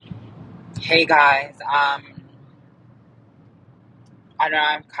Hey guys, I know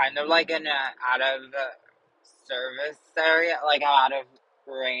I'm kind of like in a out of the service area, like I'm out of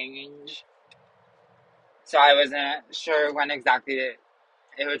range, so I wasn't sure when exactly it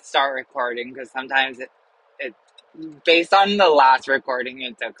would start recording because sometimes it based on the last recording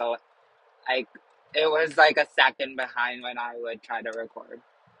it took like it was like a second behind when I would try to record.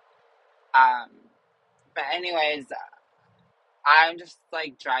 Um, but anyways, I'm just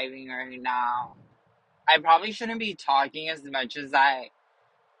like driving right now. I probably shouldn't be talking as much as I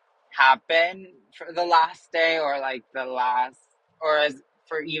happen for the last day or like the last or as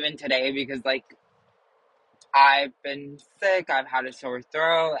for even today because like I've been sick, I've had a sore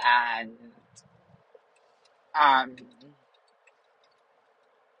throat and um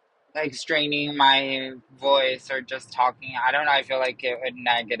like straining my voice or just talking. I don't know, I feel like it would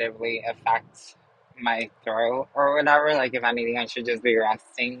negatively affect my throat or whatever. Like if anything I should just be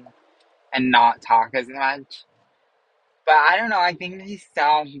resting and not talk as much. But I don't know, I think he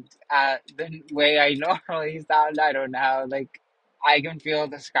sound the way I normally sound, I don't know. Like I can feel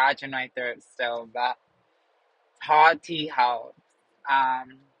the scratch in my throat still, but hot tea helps.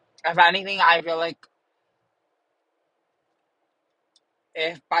 Um if anything, I feel like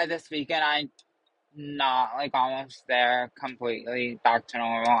if by this weekend I'm not like almost there completely back to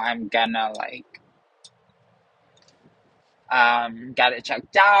normal, I'm gonna like get it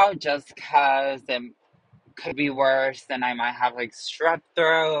checked out just cause it could be worse and I might have like strep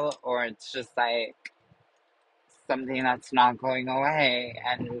throat or it's just like something that's not going away.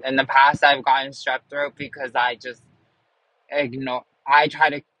 And in the past, I've gotten strep throat because I just I try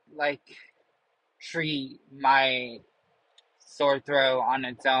to like treat my sore throat on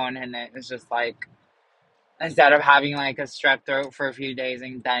its own, and it's just like instead of having like a strep throat for a few days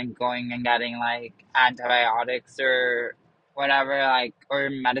and then going and getting like antibiotics or whatever, like or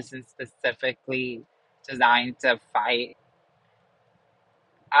medicine specifically designed to fight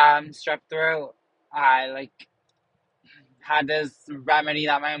strep throat, I like had this remedy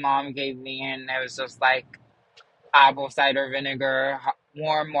that my mom gave me, and it was just like apple cider vinegar,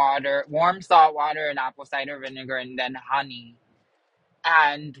 warm water, warm salt water, and apple cider vinegar, and then honey.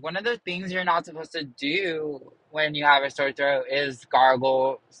 And one of the things you're not supposed to do when you have a sore throat is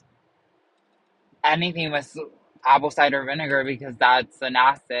gargle anything with apple cider vinegar because that's an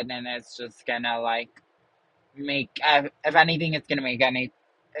acid and it's just gonna like make, if anything, it's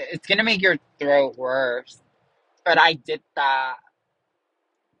gonna make your throat worse. But I did that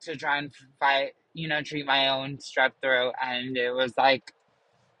to try and fight, treat my own strep throat. And it was like,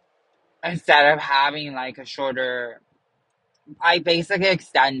 instead of having like a shorter, I basically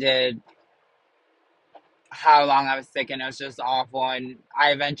extended how long I was sick and it was just awful. And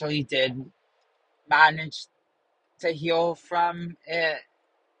I eventually did manage to heal from it,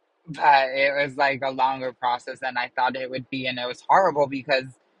 but it was like a longer process than I thought it would be. And it was horrible because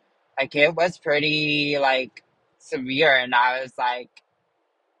like it was pretty like severe. And I was like,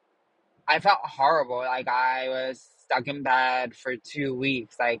 I felt horrible. Like I was stuck in bed for 2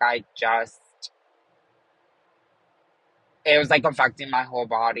 weeks. Like it was like affecting my whole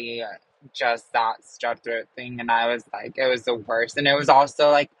body, just that strep throat thing. And I was like, it was the worst. And it was also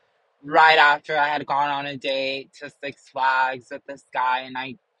like right after I had gone on a date to Six Flags with this guy. And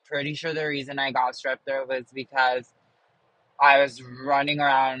I'm pretty sure the reason I got strep throat was because I was running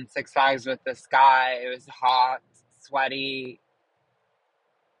around Six Flags with this guy. It was hot, sweaty,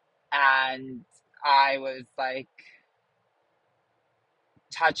 and I was like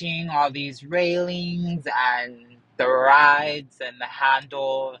touching all these railings and the rides and the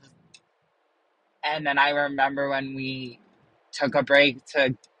handles. And then I remember when we took a break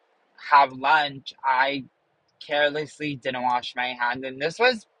to have lunch, I carelessly didn't wash my hands. And this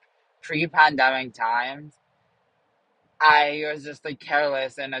was pre-pandemic times. I was just like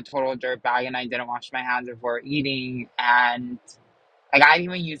careless and a total dirtbag, and I didn't wash my hands before eating. And like I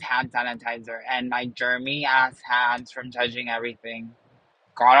didn't even use hand sanitizer, and my germy ass hands from touching everything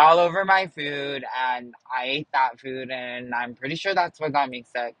got all over my food, and I ate that food, and I'm pretty sure that's what got me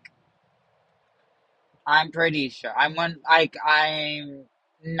sick. I'm pretty sure. I'm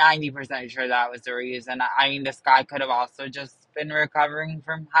 90% sure that was the reason. I mean, this guy could have also just been recovering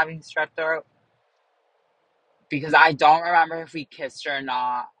from having strep throat because I don't remember if we kissed or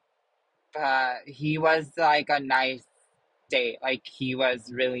not, but he was like a nice date. Like he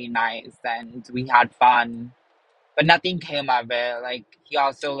was really nice and we had fun, but nothing came of it. Like he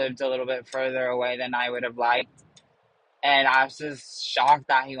also lived a little bit further away than I would have liked. And I was just shocked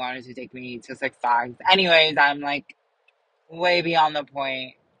that he wanted to take me to Six Flags. Anyways, I'm like way beyond the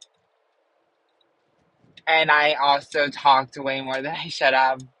point. And I also talked way more than I should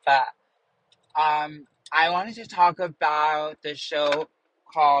have. But I wanted to talk about the show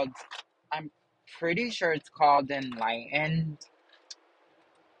called, I'm pretty sure it's called Enlightened.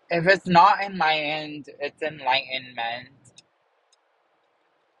 If it's not Enlightened, it's Enlightenment.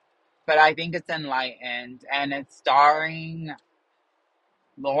 But I think it's Enlightened. And it's starring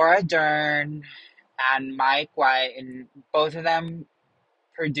Laura Dern and Mike White. And both of them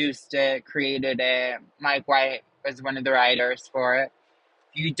produced it, created it. Mike White was one of the writers for it.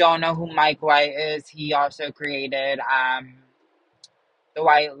 If you don't know who Mike White is, he also created The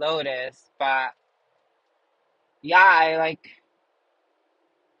White Lotus. But yeah, I like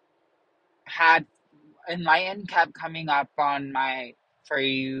had Enlightened kept coming up on my For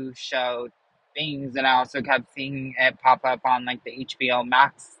You show things, and I also kept seeing it pop up on like the HBO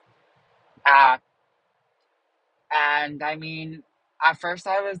Max app. And I mean, at first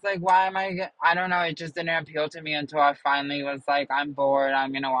I was like, why am I don't know, it just didn't appeal to me until I finally was like, I'm bored,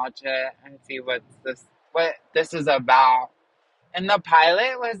 I'm gonna watch it and see what this is about. And the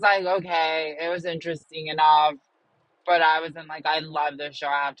pilot was like, okay, it was interesting enough, but I wasn't like, I love this show,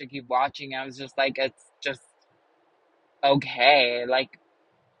 I have to keep watching it. I was just like, it's just okay. Like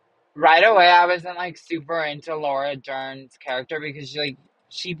right away I wasn't like super into Laura Dern's character because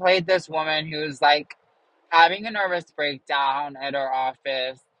she played this woman who's like having a nervous breakdown at her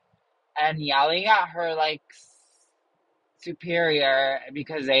office and yelling at her like superior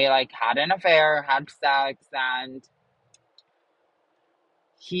because they like had an affair, had sex, and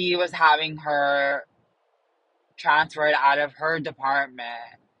he was having her transferred out of her department.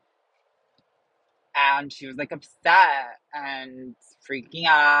 And she was like upset and freaking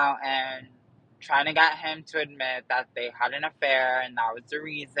out and trying to get him to admit that they had an affair and that was the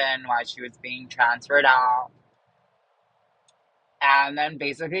reason why she was being transferred out. And then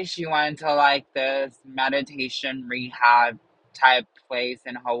basically she went to like this meditation rehab type place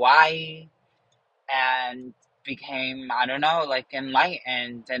in Hawaii and became, I don't know, like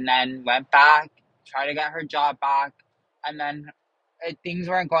enlightened, and then went back, tried to get her job back, and then things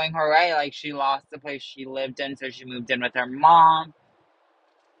weren't going her way. Like she lost the place she lived in, so she moved in with her mom.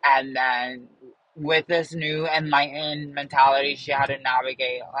 And then with this new enlightened mentality, she had to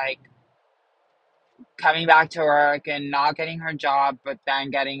navigate like coming back to work and not getting her job, but then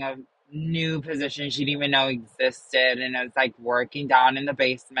getting a new position she didn't even know existed. And it was like working down in the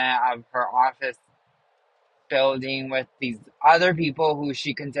basement of her office building with these other people who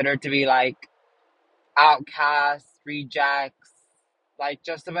she considered to be like outcasts, rejects, like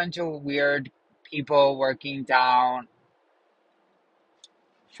just a bunch of weird people working down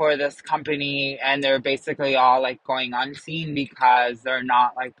for this company, and they're basically all like going unseen because they're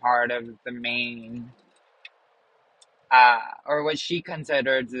not like part of the main or what she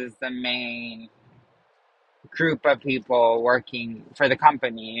considers is the main group of people working for the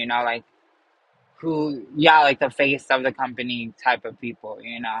company, like who, yeah, like the face of the company type of people.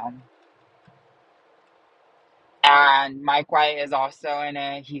 And Mike White is also in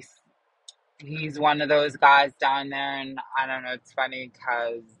it. He's one of those guys down there, and I don't know. It's funny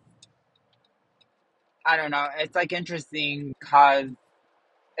because I don't know. It's like interesting because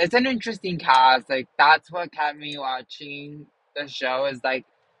it's an interesting cast. Like that's what kept me watching the show is like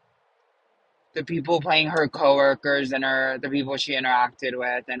the people playing her coworkers and the people she interacted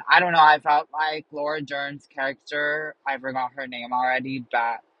with. And I don't know. I felt like Laura Dern's character. I forgot her name already,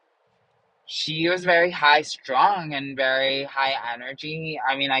 but she was very high strung and very high energy.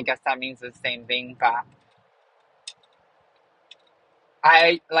 I mean, I guess that means the same thing, but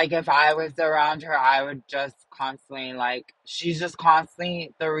I like if I was around her, I would just constantly like she's just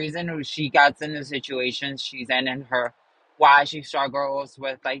constantly the reason she gets in the situations she's in and her why she struggles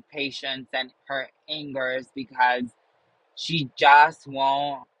with like patience and her anger is because she just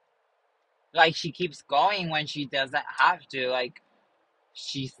won't like she keeps going when she doesn't have to. Like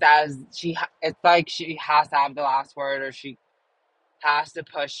she says it's like she has to have the last word or she has to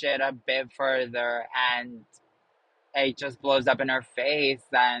push it a bit further and it just blows up in her face.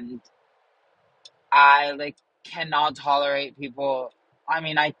 And I like cannot tolerate people. I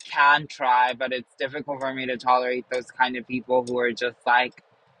mean, I can try, but it's difficult for me to tolerate those kind of people who are just like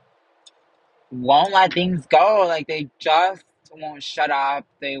won't let things go. Like they just won't shut up.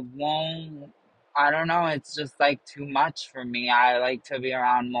 They won't. I don't know. It's just like too much for me. I like to be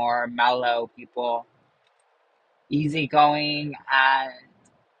around more mellow people, easygoing, and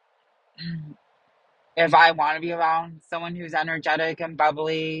if I want to be around someone who's energetic and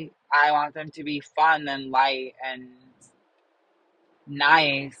bubbly, I want them to be fun and light and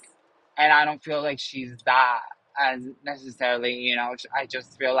nice. And I don't feel like she's that as necessarily. I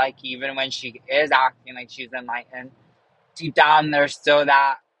just feel like even when she is acting like she's enlightened, deep down there's still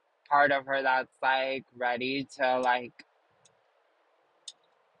that part of her that's like ready to like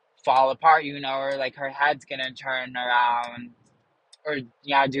fall apart, or like her head's gonna turn around, or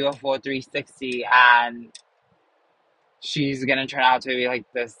yeah, do a full 360, and she's gonna turn out to be like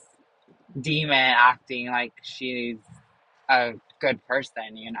this demon acting like she's a good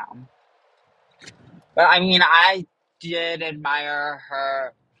person. But I mean, I did admire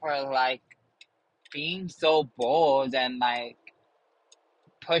her for like being so bold and like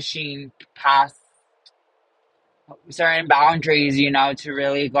pushing past certain boundaries, to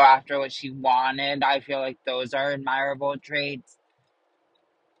really go after what she wanted. I feel like those are admirable traits.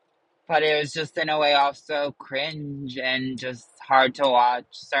 But it was just in a way also cringe and just hard to watch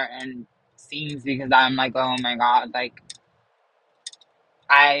certain scenes because I'm like, oh my god, like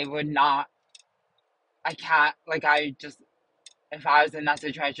I would not, I can't, like I just, if I was in that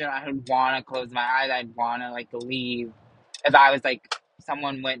situation, I would want to close my eyes. I'd want to like leave. If I was like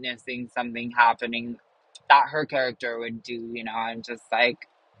someone witnessing something happening that her character would do, I'm just like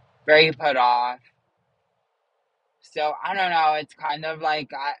very put off. So I don't know. It's kind of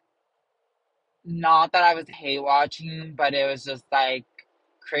like not that I was hate watching, but it was just like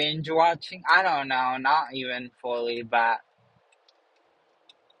cringe watching. I don't know, not even fully, but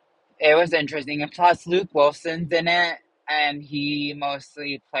it was interesting. And plus, Luke Wilson's in it, and he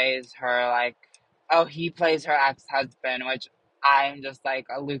mostly plays her like, oh, he plays her ex husband, which I'm just like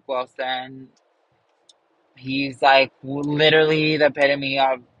a Luke Wilson. He's like literally the epitome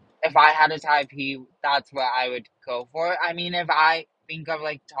of, if I had a type, that's what I would go for. I mean, if I think of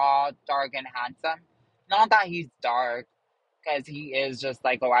like tall, dark, and handsome, not that he's dark, because he is just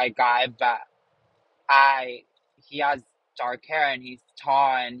like a white guy, but I he has dark hair and he's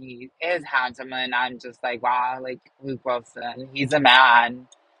tall and he is handsome, and I'm just like, wow, like Luke Wilson, he's a man.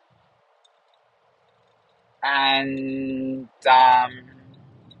 And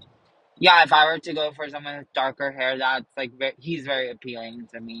yeah, if I were to go for someone with darker hair, that's like he's very appealing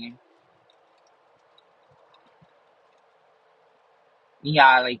to me.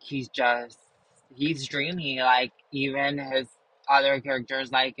 Yeah, like he's dreamy. Like even his other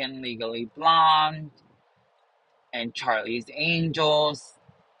characters, like in Legally Blonde and Charlie's Angels.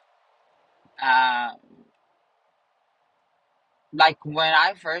 Um, like when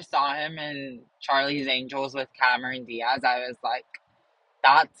I first saw him in Charlie's Angels with Cameron Diaz, I was like,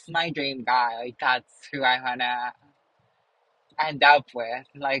 that's my dream guy. Like that's who I wanna end up with.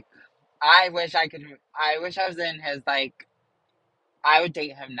 Like I wish I could. I wish I was in his like. I would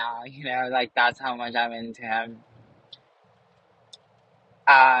date him now. Like that's how much I'm into him.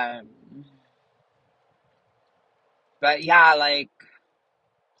 Um, but yeah, like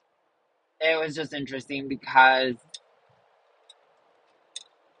it was just interesting because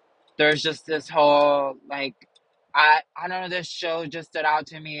there's just this whole like I don't know, this show just stood out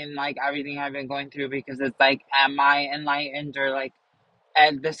to me and like everything I've been going through because it's like, am I enlightened, or like,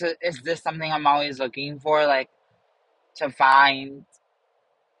 and is this something I'm always looking for, like to find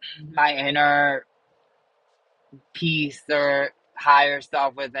my inner peace or higher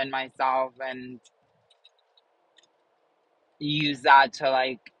self within myself and use that to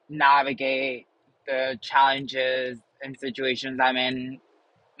like navigate the challenges and situations I'm in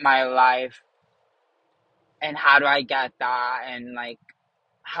my life, and how do I get that, and like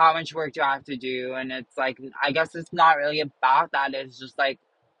how much work do I have to do? And it's like, I guess it's not really about that. It's just like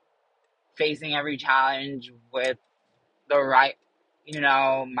facing every challenge with the right,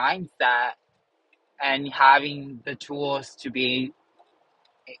 mindset, and having the tools to be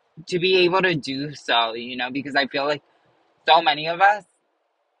able to do so, because I feel like so many of us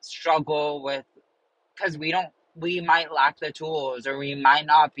struggle with, because we might lack the tools, or we might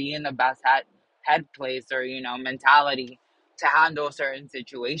not be in the best head place, or mentality to handle a certain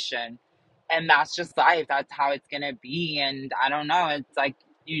situation, and that's just life. That's how it's gonna be. And I don't know, it's like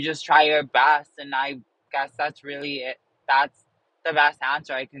you just try your best, and I guess that's really it. That's the best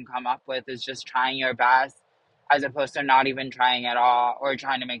answer I can come up with, is just trying your best, as opposed to not even trying at all, or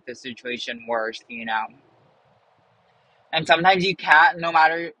trying to make the situation worse. And sometimes you can't, no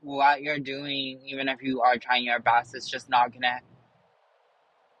matter what you're doing, even if you are trying your best, it's just not gonna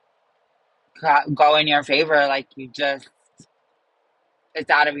go in your favor. Like it's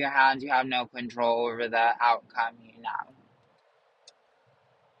out of your hands. You have no control over the outcome.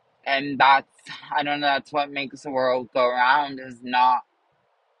 And I don't know, that's what makes the world go around, is not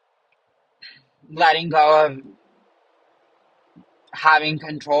letting go of having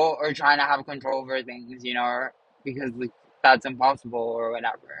control, or trying to have control over things, or because like, that's impossible or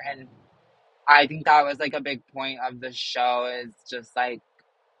whatever. And I think that was like a big point of the show, is just like,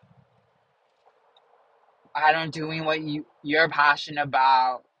 I don't doing what you're passionate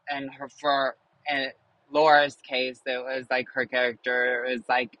about, and her for in Laura's case, it was like her character was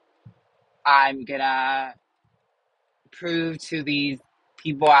like, I'm gonna prove to these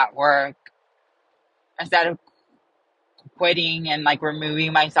people at work, instead of quitting and like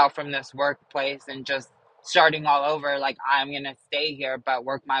removing myself from this workplace and just starting all over, like I'm gonna stay here but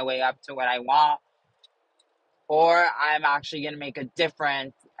work my way up to what I want, or I'm actually gonna make a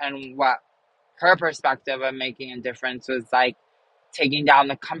difference. And what her perspective of making a difference was like taking down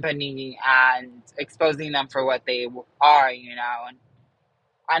the company and exposing them for what they are, you know. And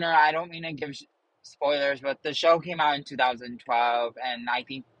I don't know, I don't mean to give spoilers, but the show came out in 2012, and I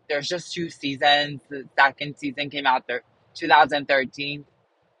think there's just two seasons. The second season came out 2013.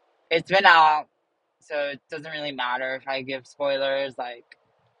 It's been out, so it doesn't really matter if I give spoilers, like,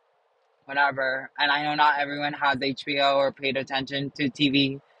 whatever. And I know not everyone has HBO or paid attention to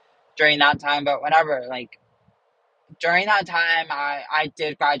TV during that time, but whatever. Like, during that time, I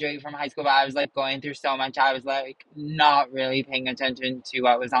did graduate from high school, but I was like going through so much. I was like not really paying attention to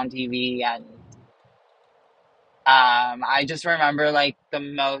what was on TV, and I just remember like the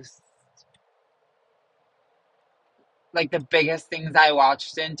biggest things I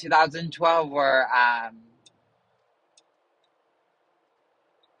watched in 2012 were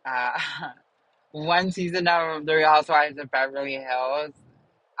uh, one season of The Real Housewives of Beverly Hills.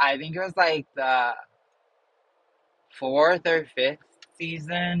 I think it was like the fourth or fifth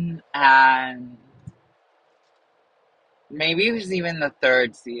season, and maybe it was even the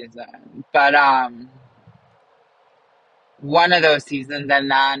third season. But one of those seasons, and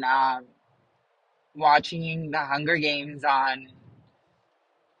then watching the Hunger Games on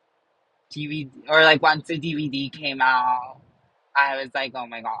DVD, or like once the DVD came out, I was like, oh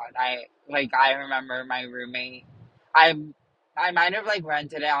my god! I remember my roommate. I I might have like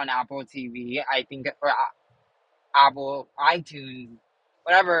rented it on Apple TV. I think, or Apple iTunes,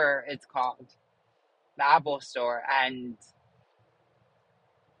 whatever it's called, the Apple Store, and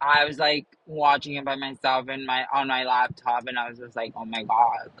I was like watching it by myself in my on my laptop, and I was just like, oh my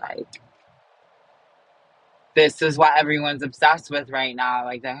god, like this is what everyone's obsessed with right now,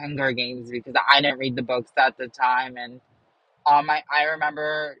 like the Hunger Games, because I didn't read the books at the time. And I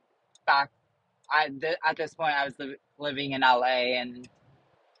remember back, at this point I was living in LA, and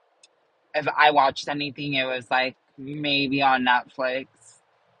if I watched anything, it was like maybe on Netflix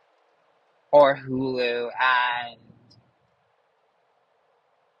or Hulu, and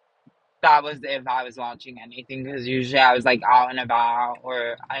that was if I was watching anything, because usually I was like out and about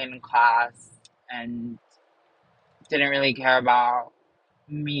or in class and didn't really care about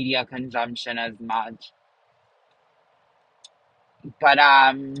media consumption as much. But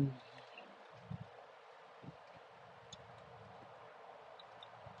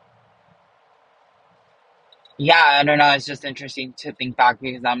yeah, I don't know. It's just interesting to think back,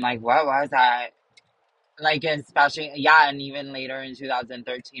 because I'm like, what was I like? Especially, yeah, and even later in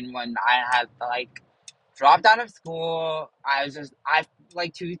 2013 when I had like dropped out of school, I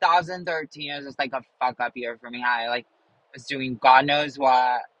like 2013 was just like a fuck up year for me. I like was doing God knows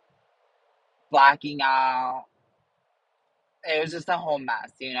what, blacking out. It was just a whole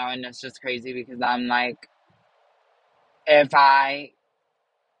mess, you know. And it's just crazy because I'm like, if I,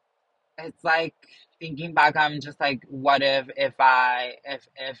 it's like thinking back, I'm just like, what if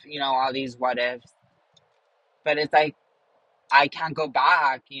you know, all these what ifs. But it's like I can't go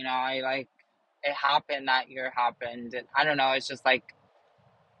back, you know. I like, it happened, that year happened. And I don't know. It's just like,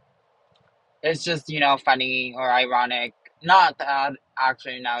 it's just, you know, funny or ironic. Not that,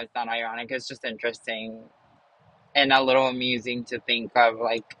 actually, no, it's not ironic. It's just interesting and a little amusing to think of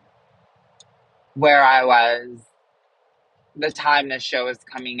like where I was the time the show was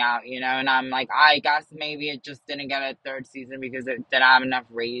coming out, you know. And I'm like, I guess maybe it just didn't get a third season because it didn't have enough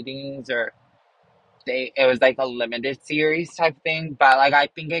ratings, or it was like a limited series type thing. But like, I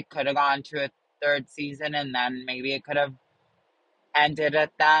think it could have gone to a third season, and then maybe it could have ended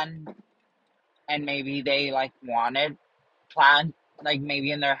it then. And maybe they like planned, like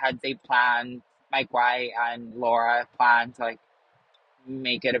maybe in their heads they planned, Mike White and Laura planned to like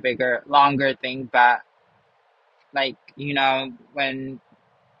make it a bigger, longer thing. But like, you know, when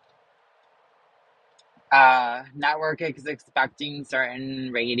network is expecting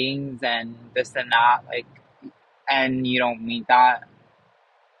certain ratings and this and that, like, and you don't meet that,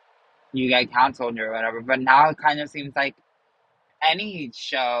 you get canceled or whatever. But now it kind of seems like any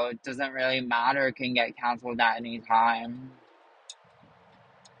show, it doesn't really matter, can get canceled at any time.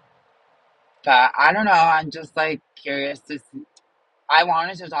 But I don't know, I'm just like curious to see. I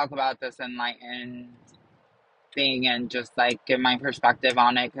wanted to talk about this enlightened thing and just like give my perspective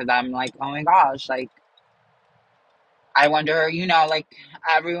on it, because I'm like, oh my gosh, like I wonder, like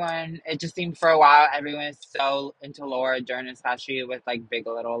everyone, it just seemed for a while everyone is so into Laura Dern, especially with like Big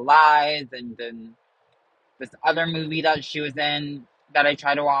Little Lies and then this other movie that she was in that I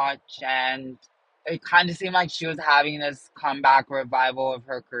tried to watch. And it kind of seemed like she was having this comeback revival of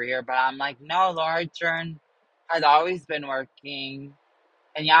her career. But I'm like, no, Laura Dern has always been working.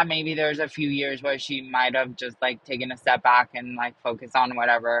 And yeah, maybe there's a few years where she might have just like taken a step back and like focus on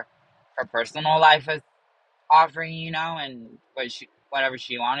whatever her personal life is offering, and whatever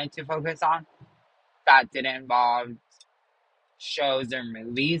she wanted to focus on that didn't involve shows or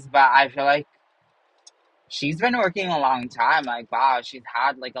movies. But I feel like she's been working a long time. Like, wow, she's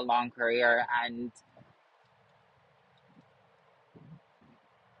had like a long career, and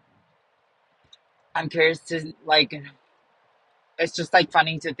I'm curious to like. It's just like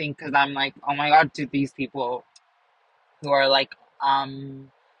funny to think because I'm like, oh my god, do these people who are like,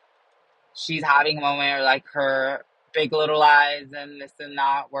 she's having a moment or like her Big Little Lies and this and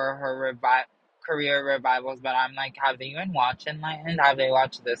that were her career revivals. But I'm like, have they even watched Enlightened? Have they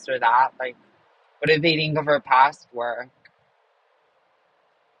watched this or that? Like, what did they think of her past work?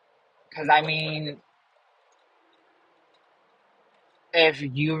 Because I mean, if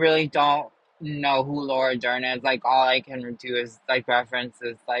you really don't know who Laura Dern is, like all I can do is like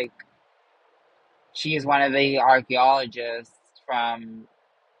references like she is one of the archaeologists from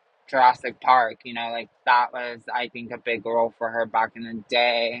Jurassic Park. Like that was I think a big role for her back in the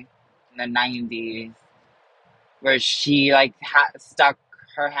day, in the '90s, where she like stuck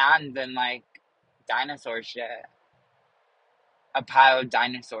her hands in like dinosaur shit, a pile of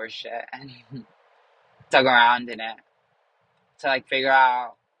dinosaur shit, and dug around in it to like figure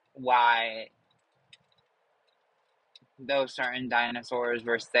out why those certain dinosaurs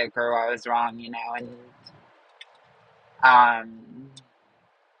were sick or what was wrong, and um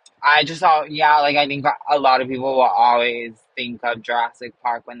I just thought, yeah, like I think a lot of people will always think of Jurassic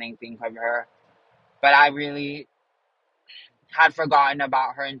Park when they think of her, but I really had forgotten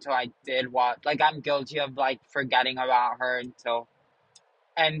about her until I did watch. Like I'm guilty of like forgetting about her until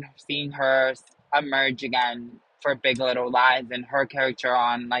and seeing her emerge again for Big Little Lies, and her character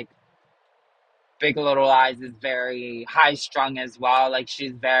on like Big Little Lies is very high strung as well. Like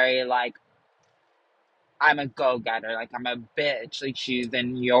she's very like I'm a go getter, like I'm a bitch, like she's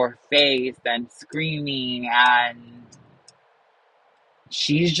in your face and screaming, and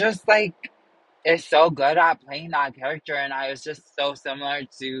she's just like is so good at playing that character. And I was just so similar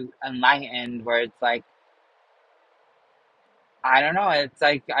to Enlightened, where it's like I don't know, it's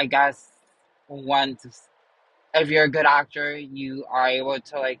like I guess once if you're a good actor, you are able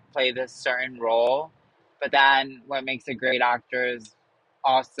to like play this certain role. But then what makes a great actor is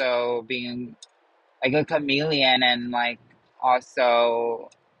also being like a chameleon and like also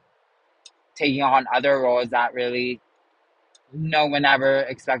taking on other roles that really no one ever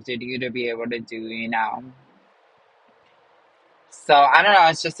expected you to be able to do. So I don't know,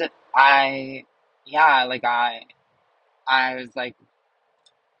 it's just I yeah, like I was like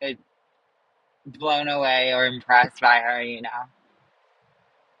it, blown away or impressed by her.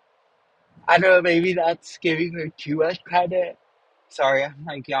 I don't know, maybe that's giving her too much credit. Sorry, I'm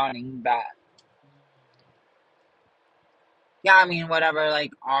like yawning, but yeah, I mean, whatever,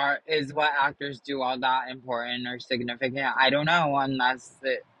 like, art is what actors do all that important or significant. I don't know unless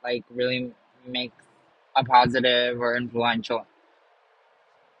it like really makes a positive or influential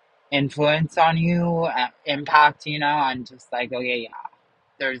influence on you, impact. I'm just like, okay, yeah,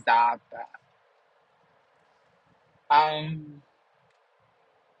 there's that. But um,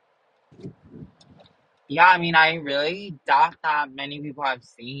 yeah, I mean, I really doubt that many people have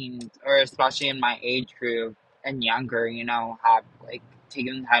seen, or especially in my age group and younger, have like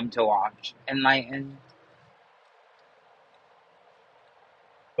taken the time to watch Enlightened.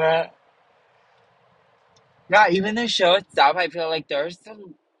 But yeah, even the show itself, I feel like there's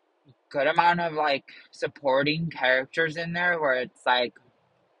some good amount of like supporting characters in there where it's like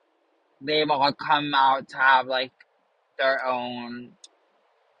they've all come out to have like their own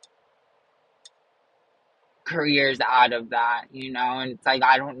careers out of that. And it's like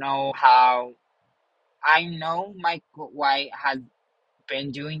I don't know how I know Mike White has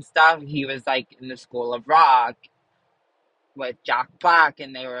been doing stuff. He was like in the School of Rock with Jack Black,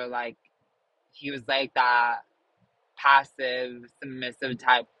 and they were like he was like that passive, submissive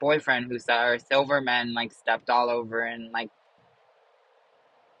type boyfriend who Sarah Silverman like stepped all over and like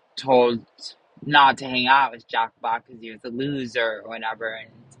told not to hang out with Jack Black because he was a loser or whatever.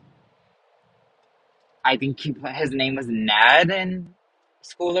 And I think his name was Ned in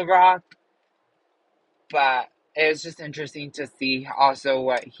School of Rock. But it was just interesting to see also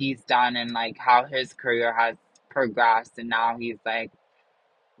what he's done and like how his career has progressed, and now he's like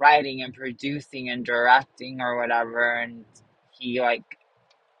writing and producing and directing or whatever, and he like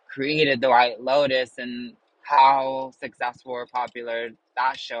created the White Lotus, and how successful or popular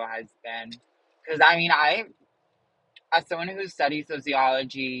that show has been. Because I mean, I as someone who studies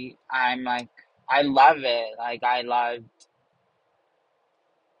sociology, I'm like, I love it. Like, I loved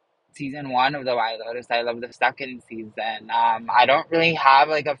season 1 of The White Lotus. I love the second season. I don't really have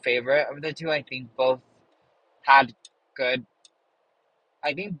like a favorite of the two. I think both had good.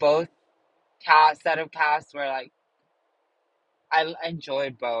 I think both set of casts were like, I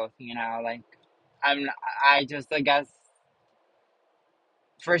enjoyed both. Like I'm. I just, I guess,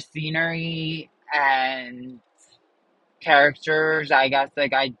 for scenery and characters, I guess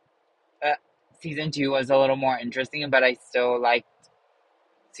like uh, season 2 was a little more interesting, but I still liked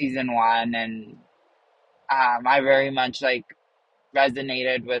season 1, and I very much like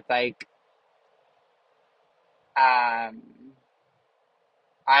resonated with like um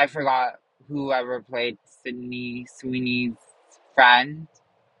I forgot whoever played Sydney Sweeney's friend,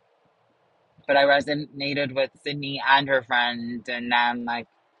 but I resonated with Sydney and her friend, and then like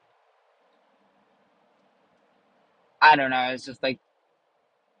I don't know, it's just like,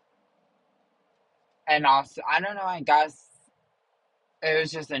 and also I don't know, I guess it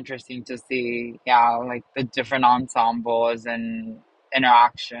was just interesting to see, yeah, like the different ensembles and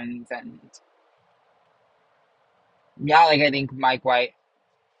interactions, and yeah, like I think Mike White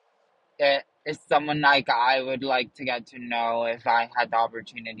is someone like I would like to get to know if I had the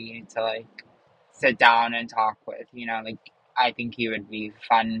opportunity to like sit down and talk with, like I think he would be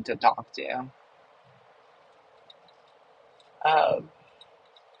fun to talk to. Um,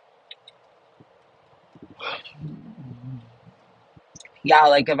 yeah,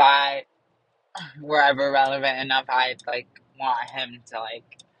 like if I were ever relevant enough, I'd like want him to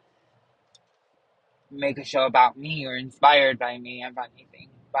like make a show about me or inspired by me, if anything.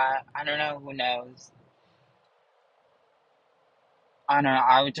 But I don't know, who knows? I don't know.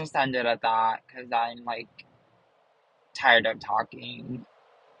 I would just end it at that because I'm like tired of talking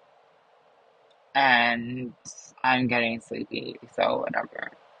and I'm getting sleepy, so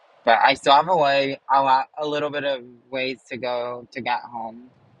whatever. But I still have a little bit of ways to go to get home.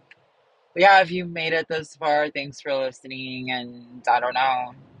 But yeah, if you made it this far, thanks for listening, and I don't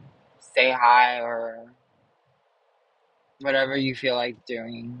know, say hi or whatever you feel like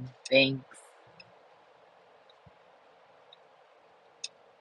doing. Thanks.